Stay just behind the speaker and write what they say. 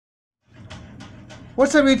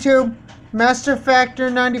What's up, YouTube? Master Factor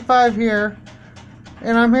 95 here,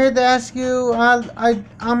 and I'm here to ask you. I'm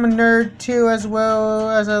a nerd too, as well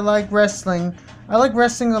as I like wrestling. I like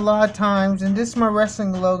wrestling a lot of times, and this is my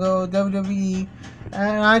wrestling logo, WWE,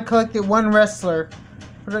 and I collected one wrestler.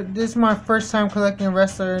 But this is my first time collecting a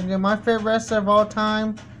wrestler, and my favorite wrestler of all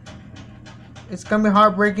time. It's gonna be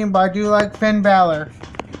heartbreaking, but I do like Finn Balor.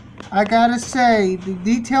 I gotta say, the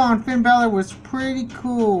detail on Finn Balor was pretty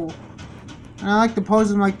cool. And I like to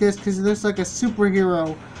pose him like this because he looks like a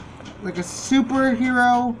superhero.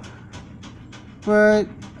 But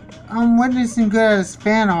I'm witnessing good as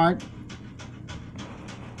fan art.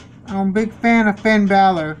 I'm a big fan of Finn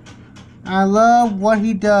Balor. I love what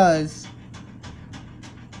he does.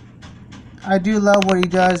 I do love what he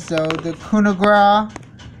does though. The coup de grace.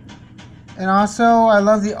 And also I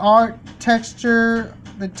love the art, texture,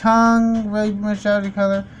 the tongue, really much out of the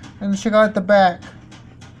color. And check out the back.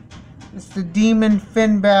 It's the Demon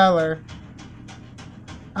Finn Balor.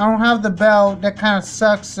 I don't have the belt. That kind of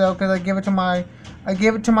sucks though, because I gave it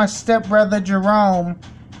to my stepbrother Jerome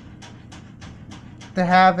to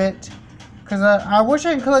have it. Because I wish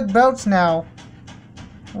I could collect belts now.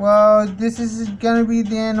 Well, this is gonna be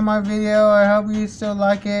the end of my video. I hope you still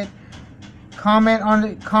like it. Comment,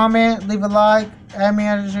 leave a like, add me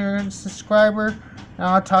as your subscriber, and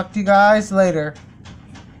I'll talk to you guys later.